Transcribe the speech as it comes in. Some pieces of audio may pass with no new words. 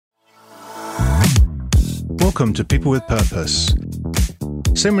Welcome to People with Purpose.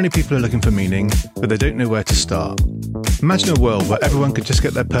 So many people are looking for meaning, but they don't know where to start. Imagine a world where everyone could just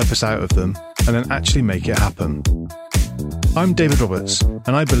get their purpose out of them and then actually make it happen. I'm David Roberts,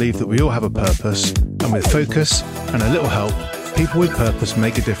 and I believe that we all have a purpose, and with focus and a little help, people with purpose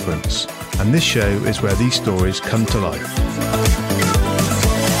make a difference. And this show is where these stories come to life.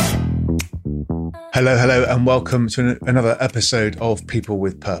 Hello, and welcome to another episode of People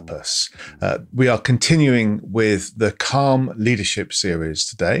with Purpose. We are continuing with the Calm Leadership series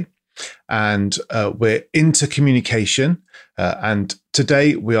today, and we're into communication. And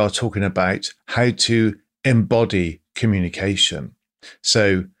today we are talking about how to embody communication.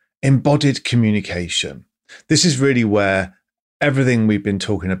 So, embodied communication. This is really where everything we've been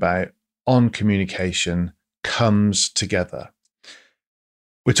talking about on communication comes together.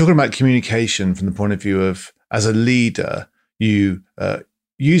 We're talking about communication from the point of view of, as a leader, you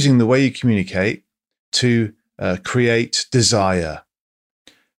using the way you communicate to create desire.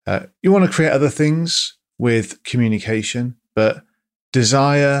 You want to create other things with communication, but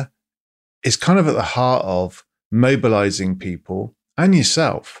desire is kind of at the heart of mobilizing people and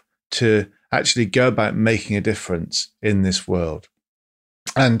yourself to actually go about making a difference in this world.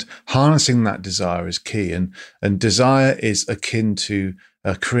 And harnessing that desire is key. And desire is akin to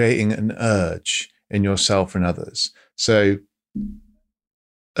creating an urge in yourself and others. So,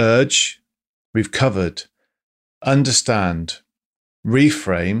 urge, we've covered. Understand,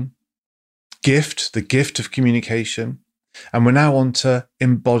 reframe, gift, the gift of communication. And we're now on to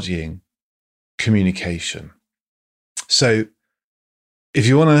embodying communication. So, if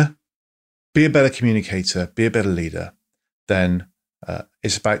you want to be a better communicator, be a better leader, then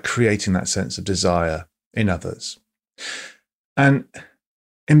it's about creating that sense of desire in others. And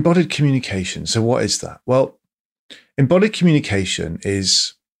embodied communication. So what is that? Well, embodied communication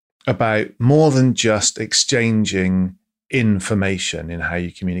is about more than just exchanging information in how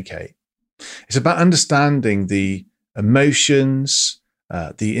you communicate. It's about understanding the emotions,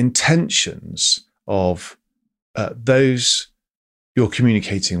 the intentions of those you're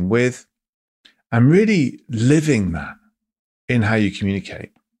communicating with, and really living that in how you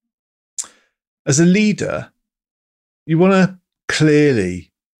communicate. As a leader, you want to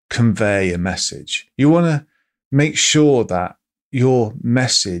clearly convey a message. You want to make sure that your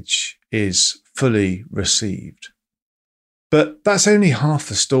message is fully received. But that's only half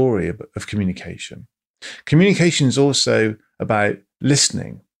the story of communication. Communication is also about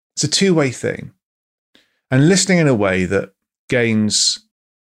listening. It's a two-way thing. And listening in a way that gains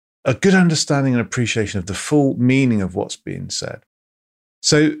a good understanding and appreciation of the full meaning of what's being said.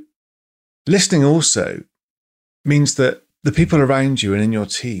 So listening also means that the people around you and in your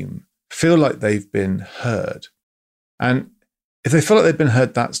team feel like they've been heard. And if they feel like they've been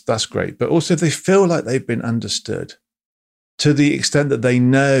heard, that's great. But also if they feel like they've been understood to the extent that they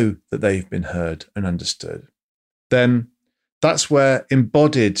know that they've been heard and understood, then that's where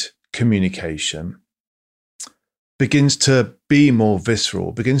embodied communication begins to be more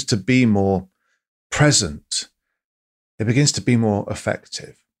visceral, begins to be more present. It begins to be more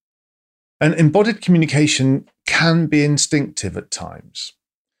effective. And embodied communication can be instinctive at times.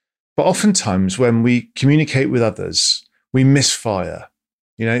 But oftentimes when we communicate with others, we misfire.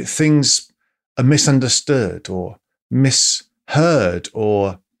 Things are misunderstood or misheard,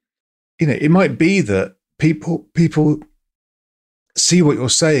 or, it might be that people see what you're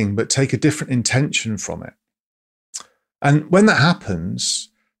saying, but take a different intention from it. And when that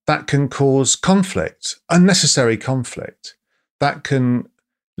happens, that can cause conflict, unnecessary conflict. That can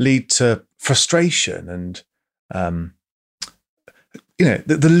lead to frustration, and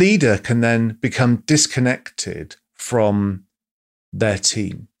the leader can then become disconnected from their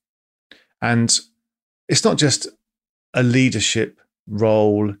team. And it's not just a leadership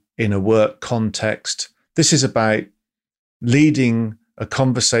role in a work context. This is about leading a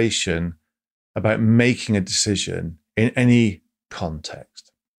conversation, about making a decision in any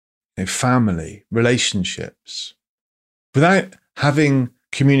context, family, relationships. Without having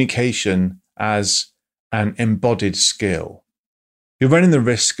communication as an embodied skill, you're running the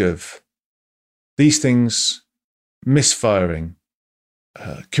risk of these things misfiring,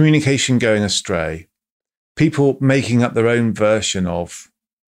 communication going astray, people making up their own version of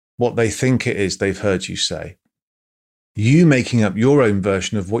what they think it is they've heard you say, you making up your own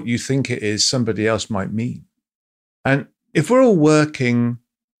version of what you think it is somebody else might mean. And if we're all working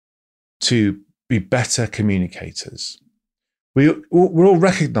to be better communicators, we're all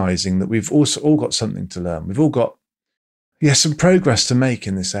recognizing that we've also all got something to learn. We've all got, some progress to make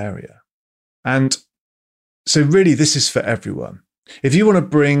in this area. And so really, this is for everyone. If you want to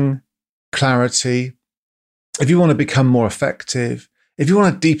bring clarity, if you want to become more effective, if you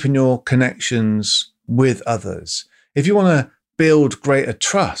want to deepen your connections with others, if you want to build greater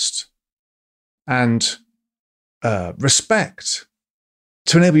trust and respect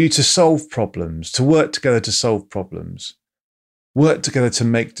to enable you to solve problems, to work together to solve problems, work together to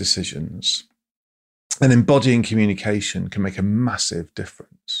make decisions, and embodying communication can make a massive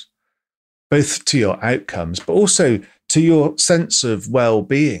difference, both to your outcomes, but also to your sense of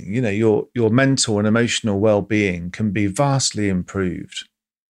well-being. You know, your mental and emotional well-being can be vastly improved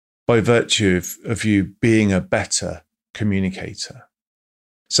by virtue of you being a better communicator.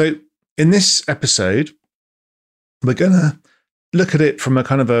 So in this episode, we're going to look at it from a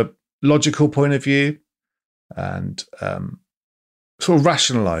kind of a logical point of view and sort of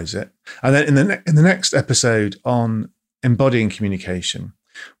rationalize it. And then in the next episode on embodying communication,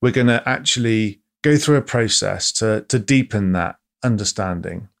 we're going to actually go through a process to deepen that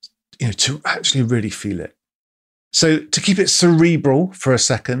understanding, you know, to actually really feel it. So to keep it cerebral for a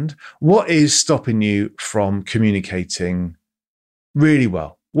second, what is stopping you from communicating really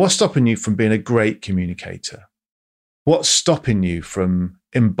well? What's stopping you from being a great communicator? What's stopping you from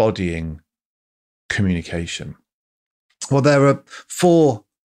embodying communication? Well, there are 4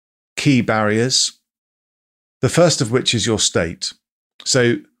 key barriers. The first of which is your state.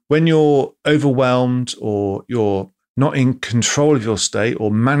 So when you're overwhelmed or you're not in control of your state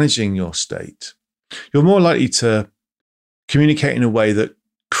or managing your state, you're more likely to communicate in a way that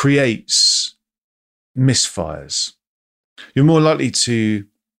creates misfires. You're more likely to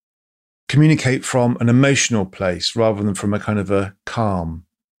communicate from an emotional place rather than from a kind of a calm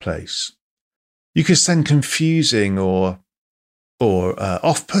place. You could send confusing or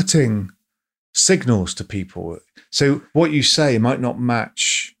off-putting signals to people. So what you say might not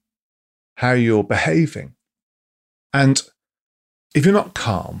match how you're behaving. And if you're not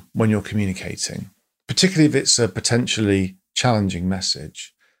calm when you're communicating, particularly if it's a potentially challenging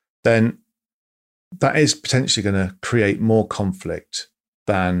message, then that is potentially going to create more conflict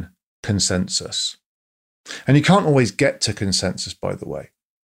than consensus. And you can't always get to consensus, by the way.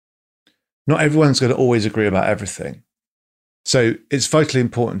 Not everyone's going to always agree about everything. So it's vitally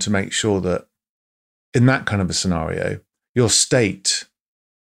important to make sure that in that kind of a scenario, your state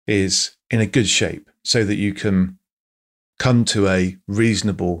is in a good shape so that you can come to a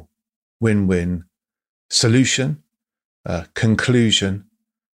reasonable win-win solution, conclusion,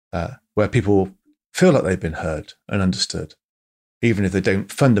 where people feel like they've been heard and understood, even if they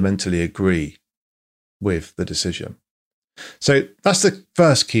don't fundamentally agree with the decision. So that's the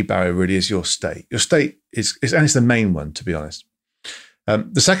first key barrier, really, is your state. Your state is and it's the main one, to be honest.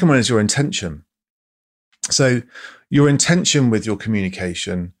 The second one is your intention. So your intention with your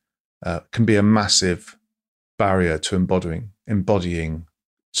communication can be a massive barrier to embodying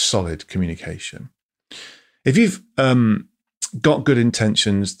solid communication. If you've got good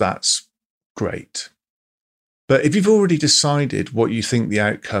intentions, that's great. But if you've already decided what you think the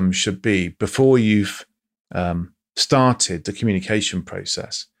outcome should be before you've started the communication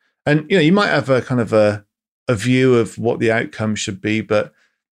process, and you might have a kind of a view of what the outcome should be, but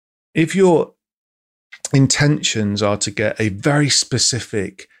if your intentions are to get a very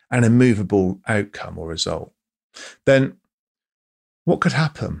specific and immovable outcome or result, then what could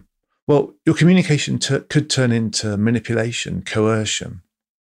happen? Well, your communication could turn into manipulation, coercion.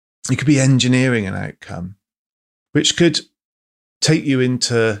 You could be engineering an outcome, which could take you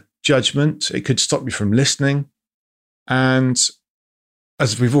into judgment. It could stop you from listening. And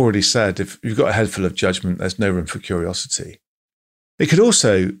as we've already said, if you've got a head full of judgment, there's no room for curiosity. It could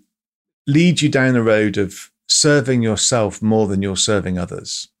also lead you down the road of serving yourself more than you're serving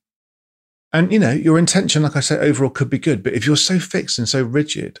others. And, your intention, like I said, overall could be good. But if you're so fixed and so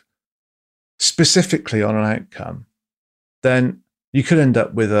rigid, specifically on an outcome, then you could end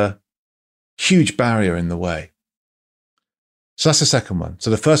up with a huge barrier in the way. So that's the second one. So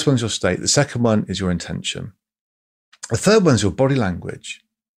the first one's your state. The second one is your intention. The third one's your body language.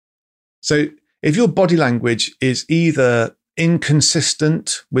 So if your body language is either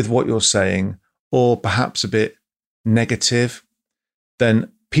inconsistent with what you're saying or perhaps a bit negative,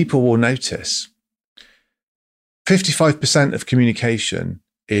 then people will notice. 55% of communication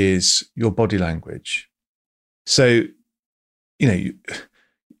is your body language. So,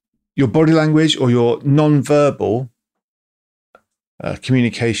 your body language or your non-verbal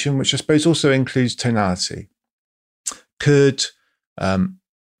communication, which I suppose also includes tonality, could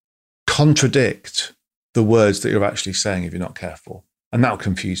contradict the words that you're actually saying if you're not careful. And that'll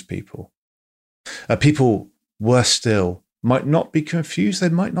confuse people. People, worse still, might not be confused. They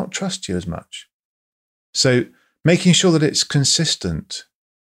might not trust you as much. So making sure that it's consistent,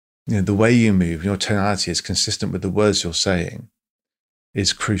 the way you move, your tonality is consistent with the words you're saying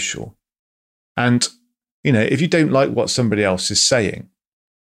is crucial. And, if you don't like what somebody else is saying,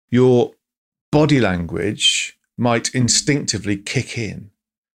 your body language might instinctively kick in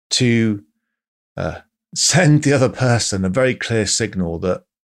to send the other person a very clear signal that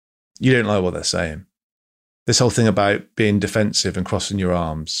you don't like what they're saying. This whole thing about being defensive and crossing your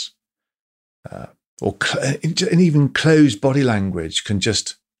arms, and even closed body language can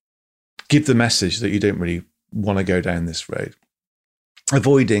just give the message that you don't really want to go down this road.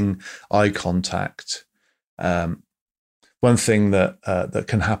 Avoiding eye contact. One thing that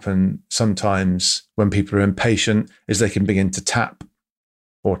can happen sometimes when people are impatient is they can begin to tap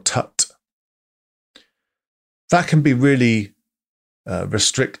or tut. That can be really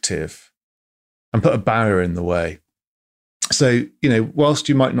restrictive and put a barrier in the way. So, whilst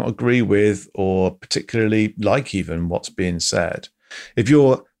you might not agree with or particularly like even what's being said, if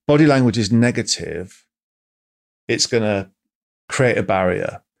your body language is negative, it's going to create a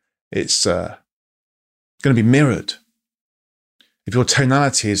barrier. It's going to be mirrored. If your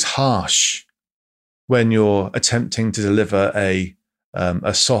tonality is harsh when you're attempting to deliver a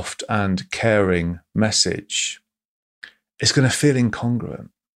soft and caring message, it's going to feel incongruent.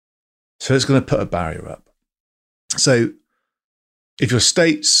 So it's going to put a barrier up. So if your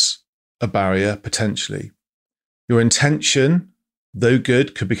state's a barrier, potentially, your intention, though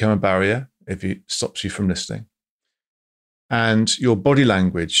good, could become a barrier if it stops you from listening. And your body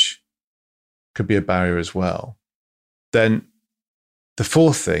language could be a barrier as well. Then the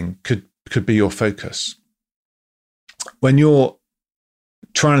fourth thing could be your focus. When you're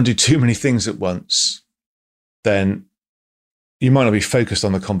trying to do too many things at once, then you might not be focused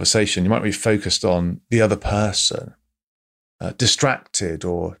on the conversation. You might be focused on the other person, distracted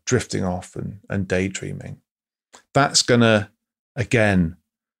or drifting off and daydreaming. That's going to, again,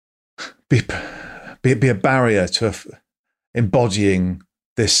 be a barrier to embodying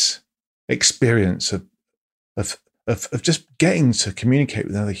this experience of just getting to communicate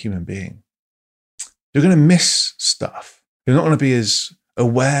with another human being. You're going to miss stuff. You're not going to be as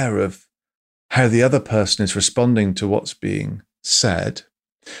aware of how the other person is responding to what's being said,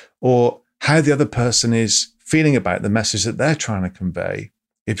 or how the other person is feeling about the message that they're trying to convey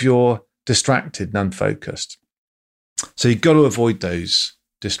if you're distracted and unfocused. So you've got to avoid those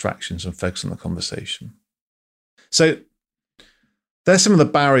distractions and focus on the conversation. So there's some of the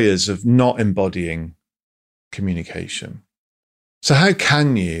barriers of not embodying communication. So how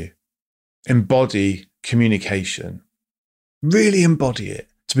can you embody communication, really embody it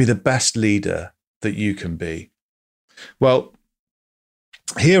to be the best leader that you can be? Well,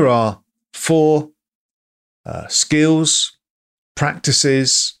 here are 4 skills,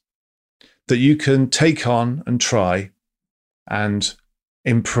 practices that you can take on and try and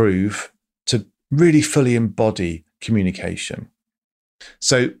improve to really fully embody communication.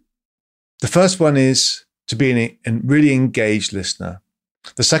 So the first one is to be a really engaged listener.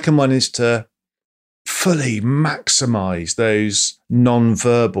 The second one is to fully maximize those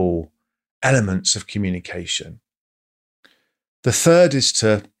non-verbal elements of communication. The third is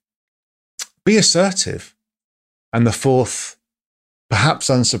to be assertive. And the fourth, perhaps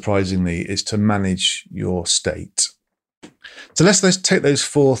unsurprisingly, is to manage your state. So let's take those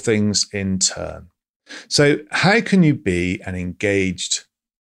 4 things in turn. So how can you be an engaged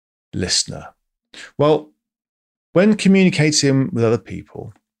listener? Well, when communicating with other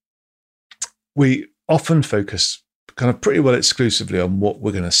people, we often focus kind of pretty well exclusively on what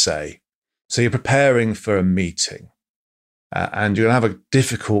we're going to say. So you're preparing for a meeting and you're going to have a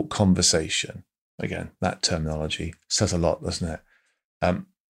difficult conversation. Again, that terminology says a lot, doesn't it?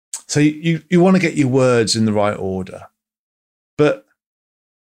 So you want to get your words in the right order. But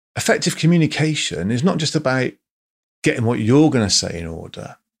effective communication is not just about getting what you're going to say in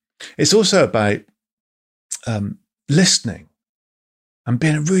order. It's also about listening and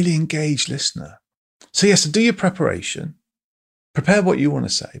being a really engaged listener. So yes, do your preparation, prepare what you want to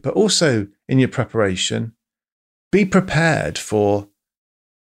say, but also in your preparation, be prepared for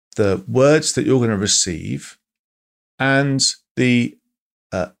the words that you're going to receive and the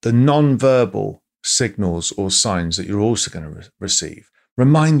non-verbal signals or signs that you're also going to receive.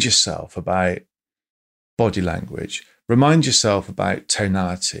 Remind yourself about body language. Remind yourself about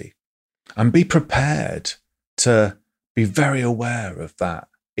tonality. And be prepared to be very aware of that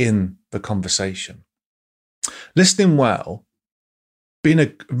in the conversation. Listening well, being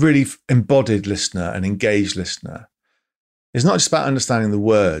a really embodied listener, an engaged listener, is not just about understanding the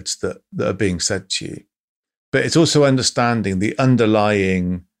words that are being said to you, but it's also understanding the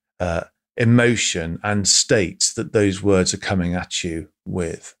underlying emotion and state that those words are coming at you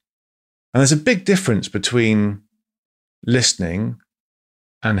with. And there's a big difference between listening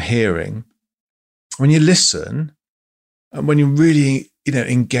and hearing. When you listen, and when you're really,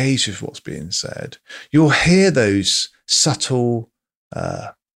 engaged with what's being said, you'll hear those subtle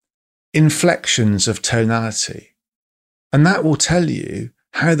inflections of tonality. And that will tell you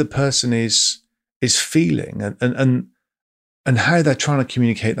how the person is feeling and how they're trying to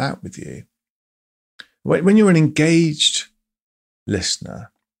communicate that with you. When you're an engaged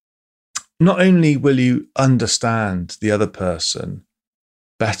listener, not only will you understand the other person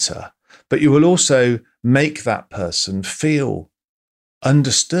better, but you will also make that person feel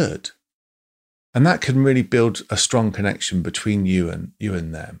understood. And that can really build a strong connection between you and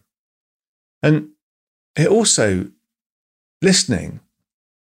them. And it also, listening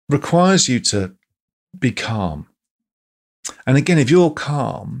requires you to be calm. And again, if you're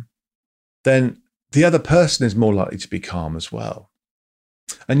calm, then the other person is more likely to be calm as well.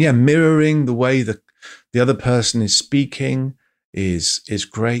 And yeah, mirroring the way that the other person is speaking is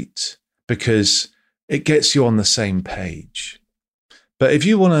great, because it gets you on the same page. But if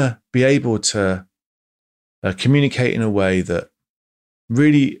you want to be able to communicate in a way that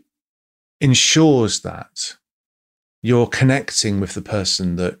really ensures that you're connecting with the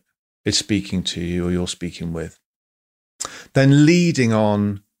person that is speaking to you or you're speaking with, then leading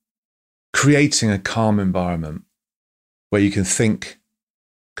on creating a calm environment where you can think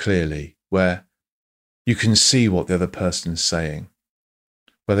clearly, where you can see what the other person is saying,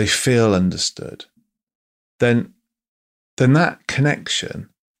 where they feel understood, then that connection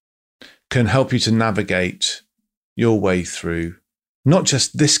can help you to navigate your way through not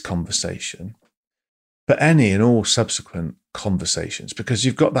just this conversation, but any and all subsequent conversations, because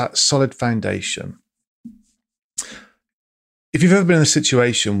you've got that solid foundation. If you've ever been in a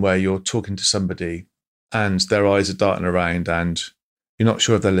situation where you're talking to somebody and their eyes are darting around and you're not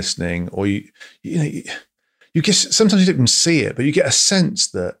sure if they're listening, or you get, sometimes you don't even see it, but you get a sense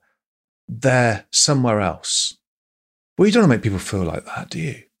that they're somewhere else. Well, you don't want to make people feel like that, do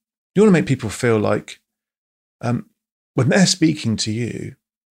you? You want to make people feel like when they're speaking to you,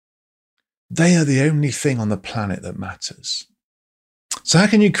 they are the only thing on the planet that matters. So how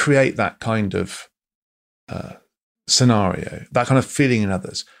can you create that kind of scenario, that kind of feeling in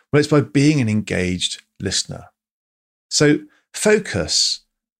others? Well, it's by being an engaged listener. So focus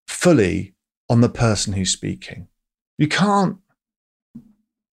fully on the person who's speaking. You can't,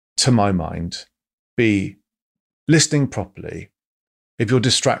 to my mind, be listening properly if you're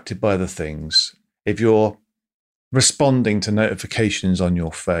distracted by other things, if you're responding to notifications on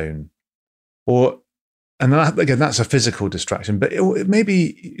your phone, and that, again, that's a physical distraction, but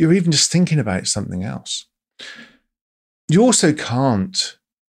maybe you're even just thinking about something else. You also can't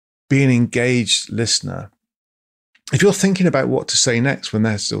be an engaged listener if you're thinking about what to say next when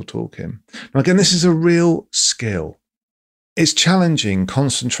they're still talking. Now, again, this is a real skill. It's challenging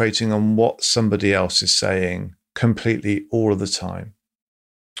concentrating on what somebody else is saying completely all of the time.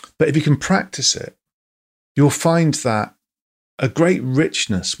 But if you can practice it, you'll find that a great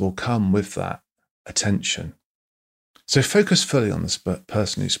richness will come with that attention. So focus fully on the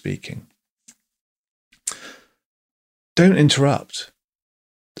person who's speaking. Don't interrupt.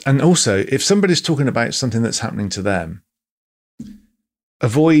 And also, if somebody's talking about something that's happening to them,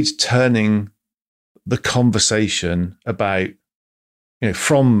 avoid turning the conversation about,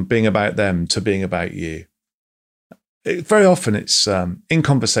 from being about them to being about you. Very often it's in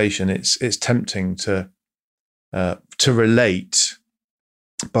conversation, it's tempting to relate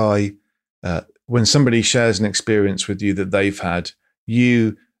by when somebody shares an experience with you that they've had,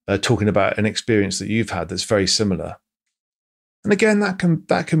 you talking about an experience that you've had that's very similar. And again, that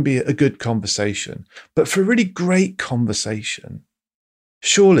can be a good conversation. But for a really great conversation,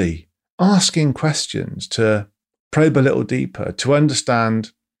 surely asking questions to probe a little deeper, to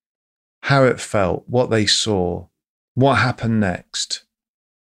understand how it felt, what they saw, what happened next.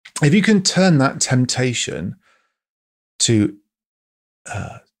 If you can turn that temptation to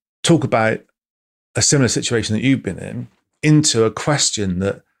talk about a similar situation that you've been in into a question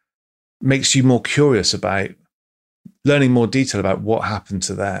that makes you more curious about learning more detail about what happened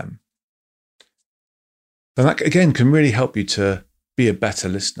to them, then that, again, can really help you to be a better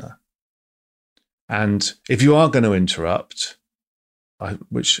listener. And if you are going to interrupt,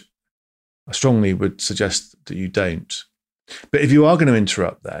 which I strongly would suggest that you don't, but if you are going to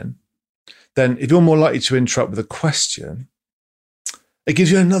interrupt, then if you're more likely to interrupt with a question, it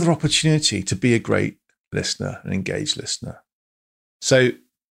gives you another opportunity to be a great listener, an engaged listener. So,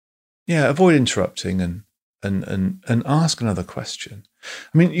 yeah, avoid interrupting and ask another question.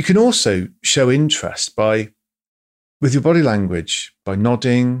 I mean, you can also show interest with your body language, by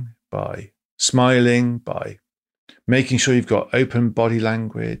nodding, by smiling, by making sure you've got open body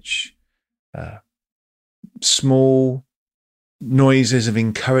language, small noises of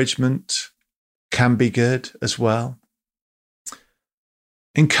encouragement can be good as well.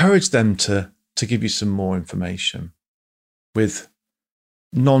 Encourage them to give you some more information with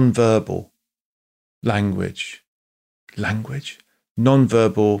non-verbal language,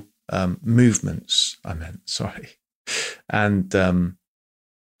 non-verbal movements, And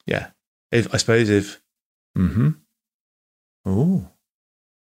oh,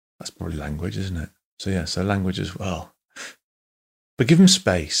 that's probably language, isn't it? So language as well. But give them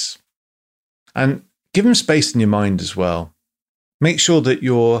space. And give them space in your mind as well. Make sure that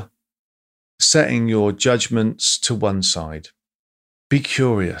you're setting your judgments to one side. Be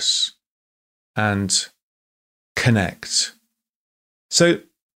curious and connect. So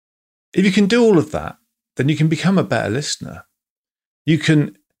if you can do all of that, then you can become a better listener. You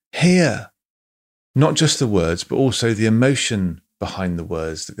can hear not just the words, but also the emotion behind the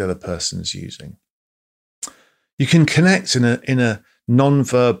words that the other person's using. You can connect in a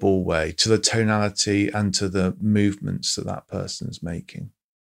non-verbal way to the tonality and to the movements that person's making.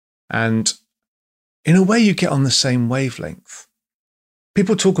 And in a way, you get on the same wavelength.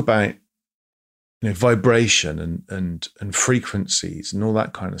 People talk about vibration and frequencies and all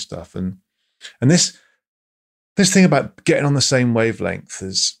that kind of stuff. And this thing about getting on the same wavelength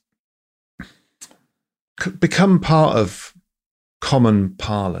has become part of common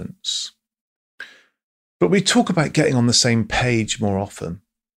parlance. But we talk about getting on the same page more often.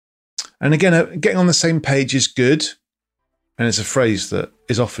 And again, getting on the same page is good. And it's a phrase that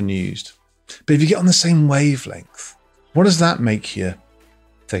is often used. But if you get on the same wavelength, what does that make you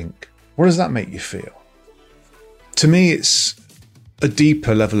think? What does that make you feel? To me, it's a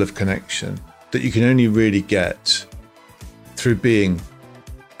deeper level of connection that you can only really get through being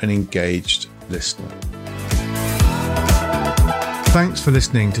an engaged listener. Thanks for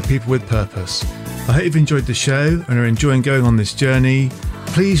listening to People with Purpose. I hope you've enjoyed the show and are enjoying going on this journey.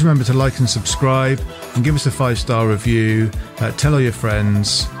 Please remember to like and subscribe and give us a 5-star review. Tell all your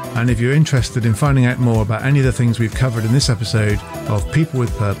friends. And if you're interested in finding out more about any of the things we've covered in this episode of People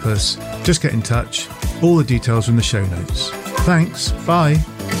with Purpose, just get in touch. All the details are in the show notes. Thanks. Bye.